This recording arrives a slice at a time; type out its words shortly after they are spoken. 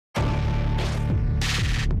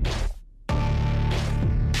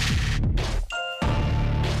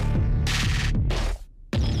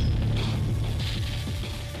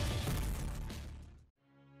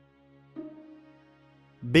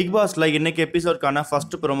Big பாஸ்ல இன்னைக்கு எபிசோட்கான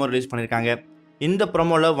first promo release பண்ணியிருக்காங்க. இந்த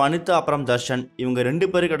ப்ரோமோல வனிதா அப்புறம் தர்ஷன் இவங்க 2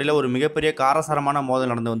 பேருக்கு இடையில ஒரு மிகப்பெரிய காரசாரமான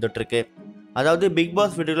மோதல் நடந்து வந்துட்டு இருக்கு. அதாவது பிக்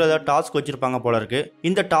பாஸ் வீட்டுக்குள்ள ஏதாவது டாஸ்க் வச்சிருப்பாங்க போல இருக்கு.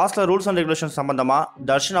 இந்த டாஸ்க்ல ரூல்ஸ் அண்ட் ரெகுலேஷன் சம்பந்தமா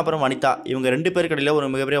தர்ஷன் அப்புறம் வனிதா இவங்க 2 பேருக்கு இடையில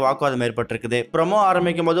ஒரு மிகப்பெரிய வாக்குவாதம் ஏற்பட்டிருக்குது. ப்ரோமோ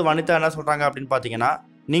ஆரம்பிக்கும் போது வனிதா என்ன சொல்றாங்க அப்படின்னு பாத்தீங்கன்னா,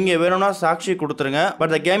 நீங்க வேணும்னா சாக்ஷி கொடுத்துருங்க,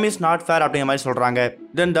 but the game is not fair அப்படிங்கிற மாதிரி சொல்றாங்க.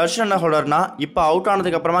 தென் தர்ஷன் என்ன சொல்றாருன்னா, இப்போ அவுட்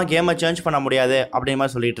ஆனதுக்கு அப்புறமா கேமை சேஞ்ச் பண்ண முடியாது அப்படிங்கிற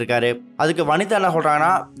மாதிரி சொல்லிட்டு இருக்காரு. அதுக்கு வனிதா என்ன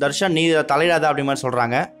சொல்றாங்கன்னா, தர்ஷன் நீ தலையிடாத அப்படிங்கிற மாதிரி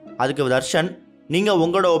சொல்றாங்க. அதுக்கு தர்ஷன், நீங்க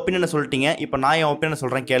உங்களோட ஒப்பீனியனை சொல்லிட்டீங்க, இப்போ நான் என் ஒப்பீனியனை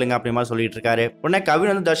சொல்றேன் கேளுங்க அப்படிங்கிற மாதிரி சொல்லிட்டு இருக்காரு. உடனே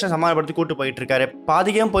கவின் வந்து தர்ஷன் சமாதானப்படுத்தி கூட்டு போயிட்டு இருக்காரு.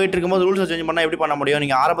 பாதி கேம் போயிட்டு இருக்கும்போது ரூல்ஸ் சேஞ்ச் பண்ணா எப்படி பண்ண முடியும்,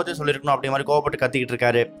 நீங்க ஆரம்பத்தையும் சொல்லிருக்கணும் அப்படிங்கிற மாதிரி கோவப்பட்டு கத்திக்கிட்டு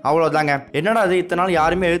இருக்காரு. அவ்வளவுதாங்க. என்னடா அது, இத்தனை நாள்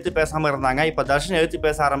யாருமே எழுத்து பேசாம இருந்தாங்க, இப்ப தர்ஷன் எழுத்து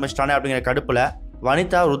பேச ஆரம்பிச்சிட்டானே அப்படிங்கிற கடுப்புல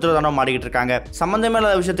வனிதா ருத்ரதானம் மாட்டிக்கிட்டு இருக்காங்க. சம்பந்தமே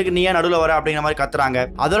இல்லாத விஷயத்துக்கு நீ ஏன் நடுவில் வர அப்படிங்கிற மாதிரி கத்துறாங்க.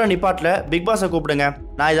 அதோட நிப்பாட்டில் பிக் பாஸை கூப்பிடுங்க,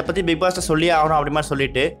 நான் இதை பத்தி பிக் பாஸ்ட சொல்லியே ஆகணும் அப்படி மாதிரி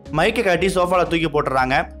சொல்லிட்டு மைக்கை கட்டி சோஃபால தூக்கி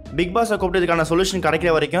போட்டுறாங்க. பிக் பாஸை கூப்பிட்டு இதுக்கான சொல்யூஷன்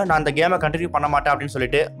கிடைக்கிற வரைக்கும் நான் அந்த கேமை கண்டினியூ பண்ண மாட்டேன் அப்படின்னு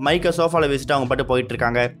சொல்லிட்டு மைக்கை சோஃபால வச்சுட்டு அவங்க பட்டு போயிட்டு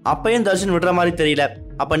இருக்காங்க. அப்பயும் தர்ஷன் விடுற மாதிரி தெரியல.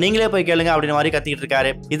 அப்ப நீங்களே போய் கேளுங்க அப்படின்னு மாதிரி கத்திட்டு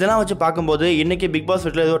இருக்காரு. இதெல்லாம் வச்சு பார்க்கும்போது இன்னைக்கு பிக் பாஸ்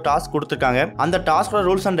வீட்டுல ஏதோ டாஸ்க் கொடுத்துருக்காங்க. அந்த டாஸ்கோட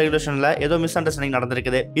ரூல்ஸ் அண்ட் ரெகுலேஷன்ல ஏதோ மிஸ் அண்டர்ஸ்டாண்டிங்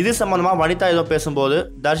நடந்திருக்குது. இது சம்பந்தமா வனிதா ஏதோ பேசும்போது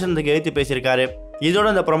தர்ஷன் இதுக்கு எழுத்து பேசியிருக்காரு. இதோட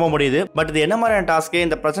இந்த ப்ரோமோ முடியுது. பட் இது என்ன மாதிரியான டாஸ்க்,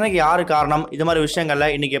 இந்த பிரச்சனைக்கு யாரு காரணம், இது மாதிரி விஷயங்கள்ல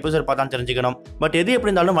இன்னைக்கு எபிசோட் பார்த்தா தெரிஞ்சுக்கணும். பட் எது எப்படி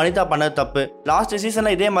இருந்தாலும் வனிதா பண்ணது தப்பு. லாஸ்ட்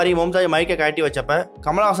சீசன்ல இதே மாதிரி மும்தாஜ் மைக்கை கட்டி வச்சப்ப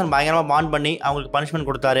கமல்ஹாசன் பயங்கரமா பாண்ட் பண்ணி அவங்களுக்கு பனிஷ்மெண்ட்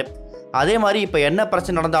கொடுத்தாரு. அதே மாதிரி இப்ப என்ன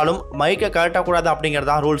பிரச்சனை நடந்தாலும் மைக்கை கட்டக்கூடாது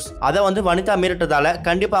அப்படிங்கறதா ரூல்ஸ். அதை வந்து வனிதா மீறிட்டதால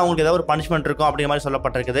கண்டிப்பா அவங்களுக்கு ஏதாவது ஒரு பனிஷ்மெண்ட் இருக்கும் அப்படிங்கிற மாதிரி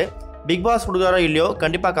சொல்லப்பட்டிருக்குது. பிக் பாஸ் கொடுக்குறாரோ இல்லையோ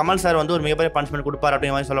கண்டிப்பா கமல் சார் வந்து ஒரு மிகப்பெரிய பனிஷ்மெண்ட் கொடுப்பாரு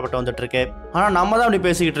அப்படிங்கிற மாதிரி சொல்லப்பட்டு வந்துட்டு இருக்கு. ஆனா நம்ம தான் அப்படி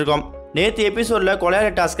பேசிக்கிட்டு இருக்கோம். நேற்று எபிசோட்ல கொலையாளி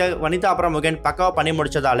டாஸ்கை வனிதா அப்புறம் முகன் பக்காவா பண்ணி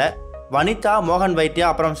முடிச்சதால வனிதா, மோகன், வைத்தியா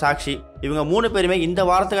அப்புறம் சாக்ஷி இவங்க 3 பேருமே இந்த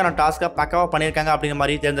வாரத்துக்கான டாஸ்கை பக்காவா பண்ணியிருக்காங்க அப்படிங்கிற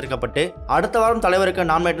மாதிரி தேர்ந்தெடுக்கப்பட்டு அடுத்த வாரம் தலைவருக்கு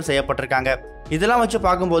நாமினேட் செய்யப்பட்டிருக்காங்க. இதெல்லாம் வச்சு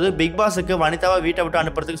பார்க்கும்போது பிக் பாஸுக்கு வனிதாவை வீட்டை விட்டு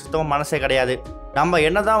அனுப்புறதுக்கு சுத்தமாக மனசே கிடையாது. நம்ம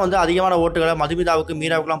என்னதான் வந்து அதிகமான ஓட்டுகளை மதுமிதாவுக்கு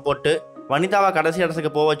மீராவுக்குலாம் போட்டு வனிதாவை கடைசி இடத்துக்கு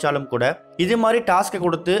போக வச்சாலும் கூட இது மாதிரி டாஸ்கை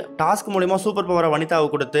கொடுத்து டாஸ்க் மூலியமா சூப்பர் பவரை வனிதாவை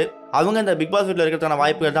கொடுத்து அவங்க இந்த பிக் பாஸ் வீட்டில் இருக்கிறதுக்கான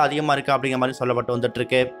வாய்ப்புகள் தான் அதிகமா இருக்கு அப்படிங்கிற மாதிரி சொல்லப்பட்டு வந்துட்டு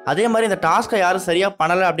இருக்கு. அதே மாதிரி இந்த டாஸ்கை யாரும் சரியா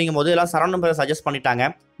பண்ணல அப்படிங்கும் போது எல்லாம் சரவணன் பேரை சஜஸ்ட் பண்ணிட்டாங்க.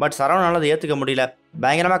 பட் சரவணனால அதை ஏத்துக்க முடியல,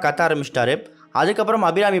 பயங்கரமா கத்த ஆரம்பிச்சிட்டாரு. அதுக்கப்புறம்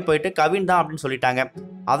அபிராமி போயிட்டு கவின் தான் அப்படின்னு சொல்லிட்டாங்க.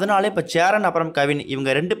 அதனால இப்ப சேரன் அப்புறம் கவின் இவங்க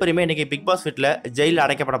 2 பேருமே இன்னைக்கு பிக் பாஸ் வீட்ல ஜெயிலில்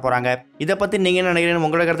அடைக்கப்பட போறாங்க. இதை பத்தி நீங்க என்ன நினைக்கிறீங்க,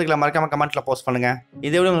 உங்களோட கருத்துக்களை மறக்காம கமெண்ட்ல போஸ்ட் பண்ணுங்க.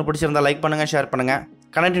 இதே விட உங்களுக்கு பிடிச்சிருந்தா லைக் பண்ணுங்க, ஷேர் பண்ணுங்க.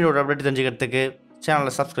 கனெக்டினோட அப்டேட் தெரிஞ்சுக்கிறதுக்கு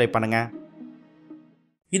சேனலை சப்ஸ்கிரைப் பண்ணுங்க.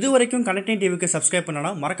 இது வரைக்கும் கனெக்டிங் டிவிக்கு சப்ஸ்கிரைப்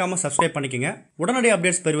பண்ணனா மறக்காம சப்ஸ்கிரைப் பண்ணிக்கங்க. உடனடி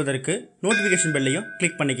அப்டேட்ஸ் பெறுவதற்கு நோட்டிஃபிகேஷன் பெல்லையும்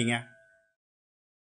கிளிக் பண்ணிக்கங்க.